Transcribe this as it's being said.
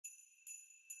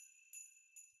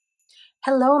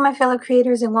Hello my fellow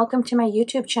creators and welcome to my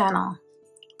YouTube channel.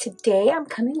 Today I'm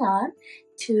coming on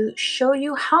to show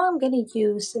you how I'm going to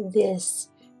use this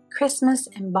Christmas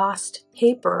embossed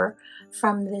paper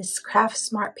from this Craft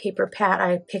Smart paper pad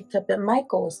I picked up at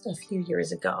Michael's a few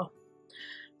years ago.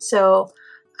 So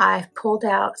I've pulled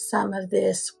out some of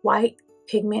this white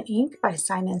pigment ink by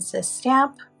Simon Says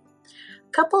Stamp,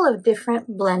 a couple of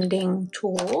different blending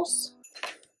tools,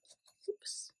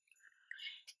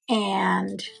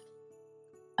 and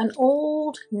an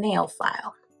old nail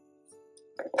file.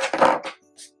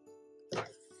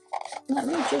 Let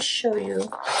me just show you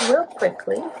real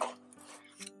quickly.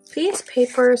 These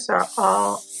papers are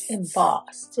all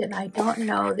embossed, and I don't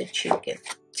know that you can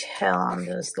tell on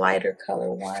those lighter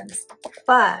color ones,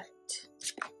 but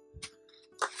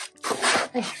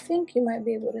I think you might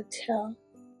be able to tell.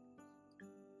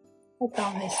 Look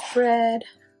on this thread.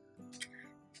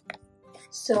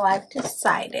 So I've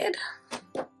decided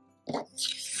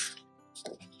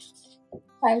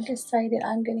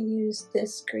I'm going to use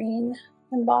this green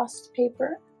embossed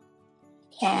paper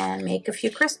and make a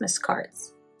few Christmas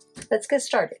cards. Let's get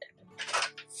started.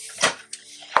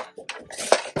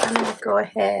 I'm going to go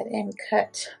ahead and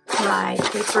cut my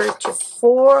paper to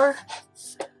 4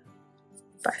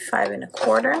 by 5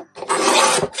 1/4.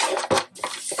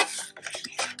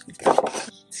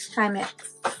 I'm at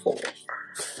 4.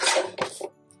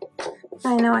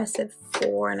 I know I said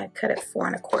 4 and I cut it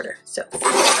 4 1/4. So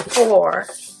 4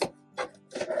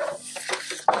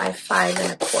 by 5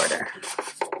 1/4.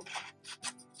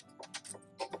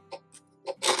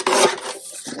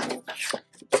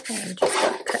 And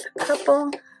just cut a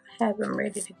couple, have them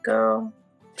ready to go.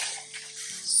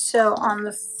 So on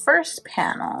the first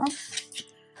panel,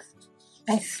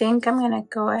 I think I'm going to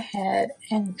go ahead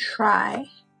and try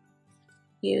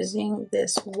using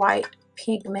this white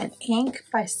pigment ink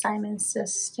by Simon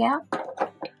Says Stamp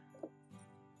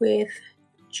with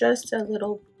just a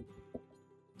little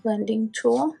blending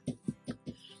tool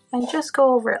and just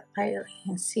go over it lightly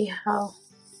and see how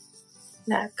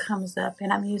that comes up.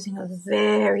 And I'm using a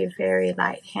very, very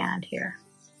light hand here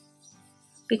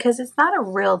because it's not a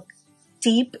real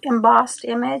deep embossed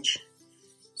image.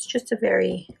 It's just a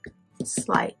very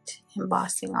slight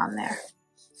embossing on there.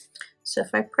 So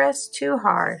if I press too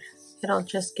hard, it'll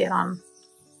just get on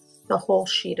the whole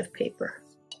sheet of paper.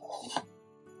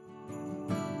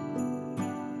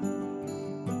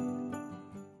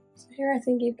 So here I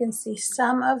think you can see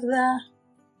some of the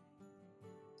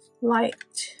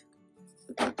light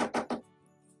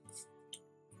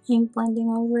ink blending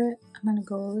over it. I'm going to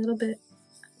go a little bit,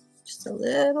 just a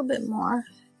little bit more.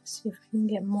 See if I can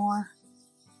get more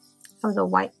of the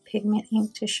white pigment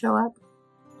ink to show up.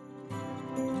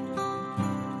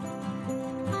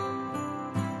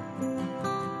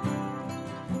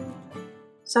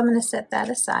 So I'm going to set that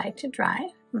aside to dry.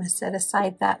 I'm going to set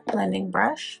aside that blending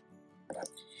brush.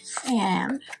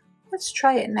 And let's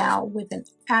try it now with an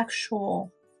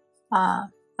actual a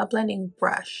blending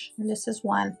brush. And this is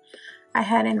one I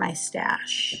had in my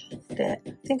stash that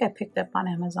I think I picked up on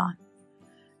Amazon.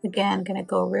 Again, going to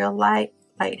go real light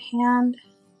hand.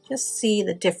 Just see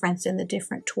the difference in the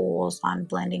different tools on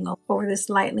blending over this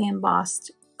lightly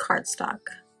embossed cardstock.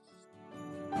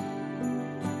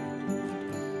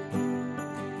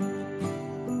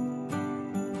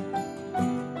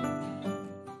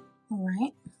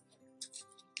 Alright,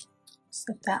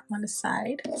 set that one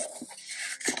aside.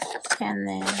 And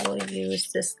then we'll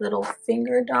use this little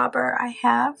finger dauber I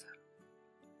have.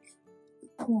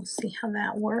 We'll see how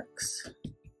that works.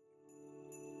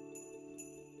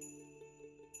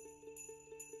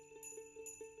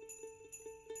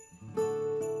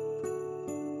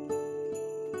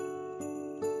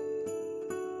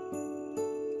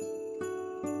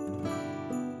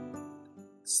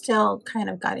 Still kind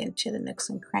of got into the nooks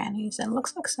and crannies, and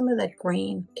looks like some of that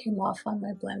green came off on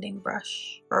my blending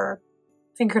brush or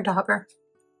finger dauber.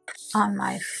 On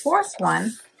my fourth one,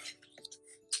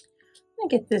 I'm going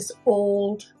to get this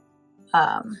old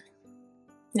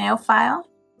nail file.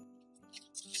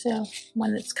 So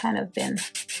one that's kind of been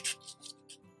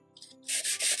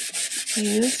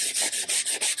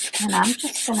used. And I'm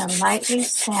just going to lightly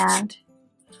sand,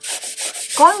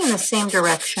 going in the same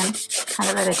direction, kind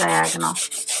of at a diagonal,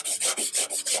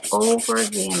 over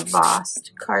the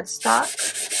embossed cardstock.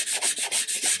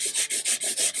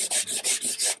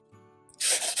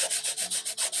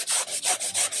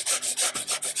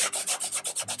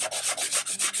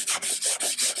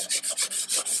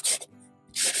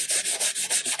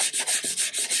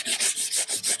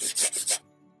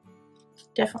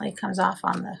 Definitely comes off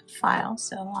on the file,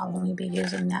 so I'll only be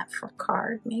using that for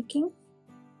card making.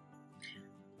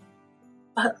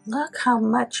 But look how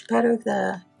much better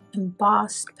the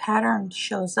embossed pattern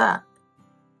shows up.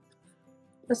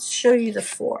 Let's show you the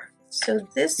 4. So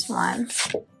this one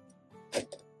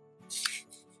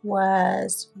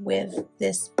was with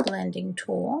this blending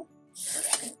tool.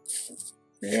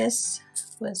 This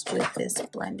was with this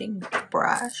blending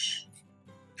brush.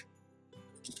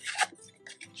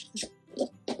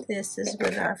 This is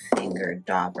with our finger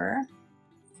dauber.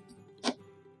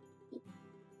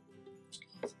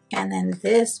 And then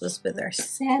this was with our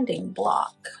sanding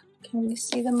block. Can we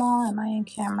see them all? Am I in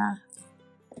camera?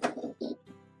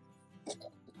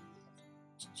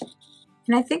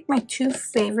 And I think my 2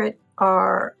 favorite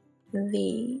are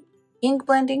the ink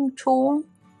blending tool,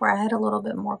 where I had a little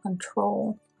bit more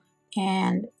control,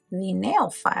 and the nail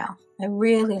file. I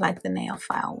really like the nail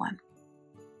file one.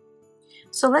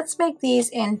 So let's make these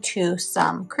into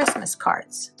some Christmas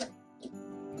cards.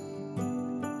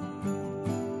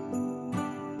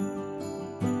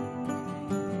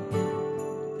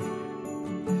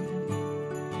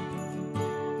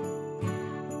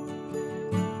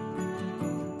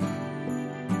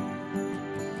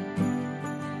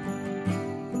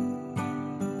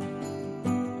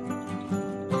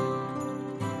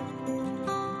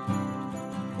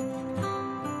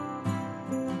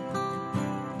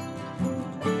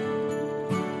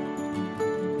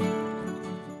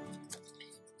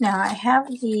 Now I have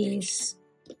these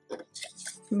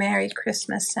Merry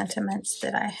Christmas sentiments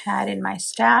that I had in my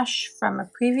stash from a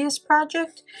previous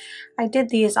project. I did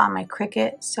these on my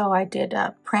Cricut, so I did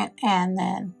a print and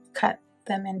then cut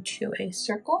them into a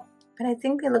circle. But I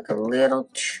think they look a little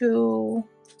too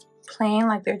plain,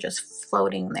 like they're just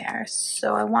floating there.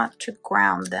 So I want to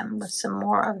ground them with some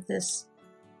more of this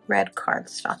red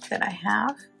cardstock that I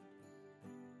have.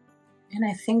 And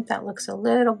I think that looks a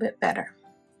little bit better.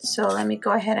 So let me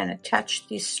go ahead and attach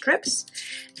these strips,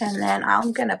 and then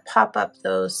I'm going to pop up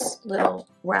those little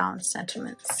round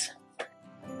sentiments.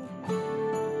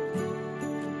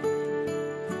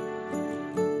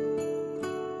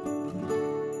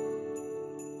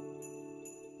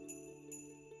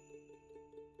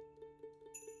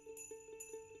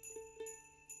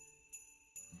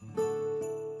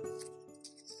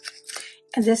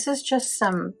 And this is just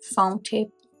some foam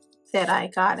tape that I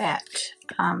got at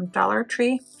Dollar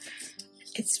Tree.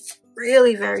 It's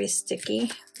really very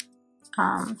sticky,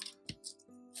 and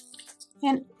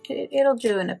it'll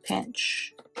do in a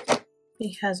pinch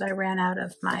because I ran out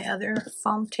of my other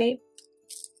foam tape,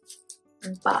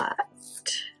 but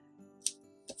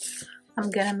I'm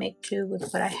gonna make do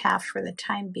with what I have for the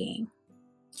time being.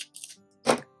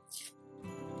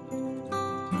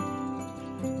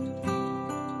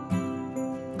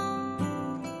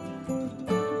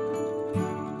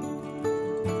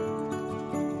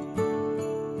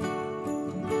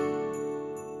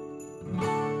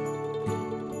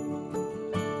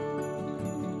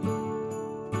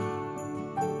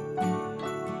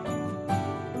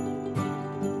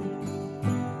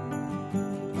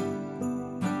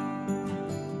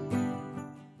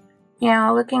 You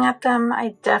know, looking at them,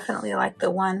 I definitely like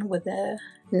the one with the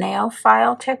nail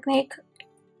file technique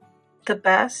the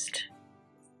best,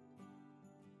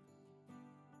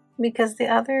 because the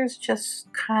others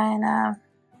just kind of,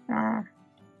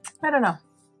 I don't know,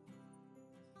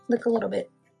 look a little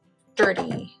bit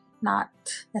dirty, not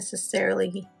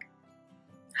necessarily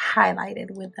highlighted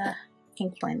with the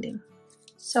ink blending.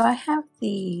 So I have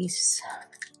these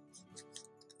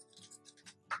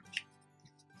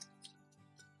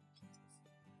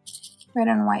red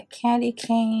and white candy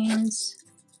canes,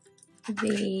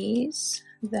 these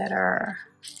that are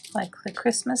like the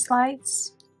Christmas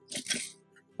lights.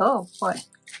 Oh boy.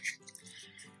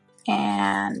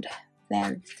 And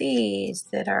then these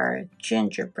that are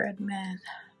gingerbread men.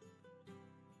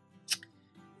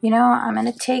 You know, I'm going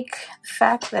to take the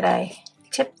fact that I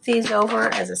tipped these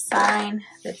over as a sign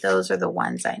that those are the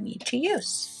ones I need to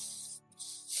use.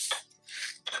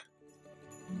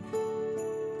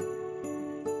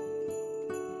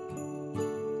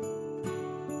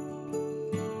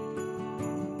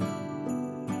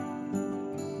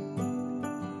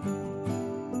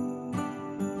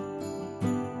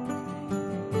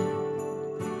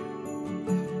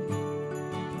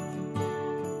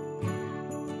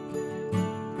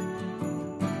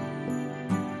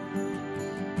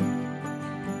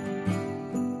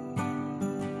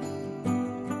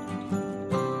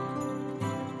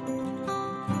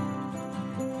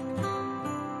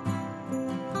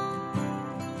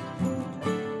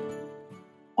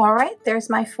 All right, there's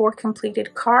my 4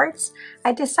 completed cards.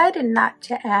 I decided not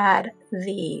to add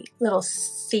the little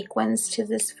sequins to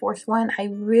this 4th one. I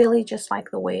really just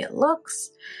like the way it looks.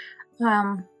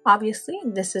 Obviously,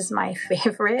 this is my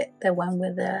favorite, the one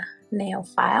with the nail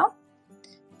file.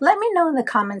 Let me know in the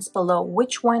comments below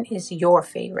which one is your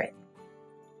favorite.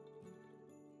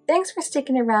 Thanks for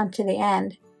sticking around to the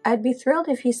end. I'd be thrilled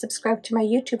if you subscribed to my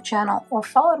YouTube channel or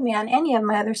followed me on any of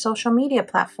my other social media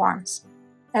platforms.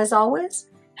 As always,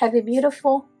 have a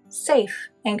beautiful, safe,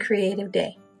 and creative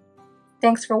day.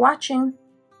 Thanks for watching.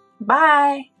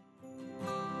 Bye!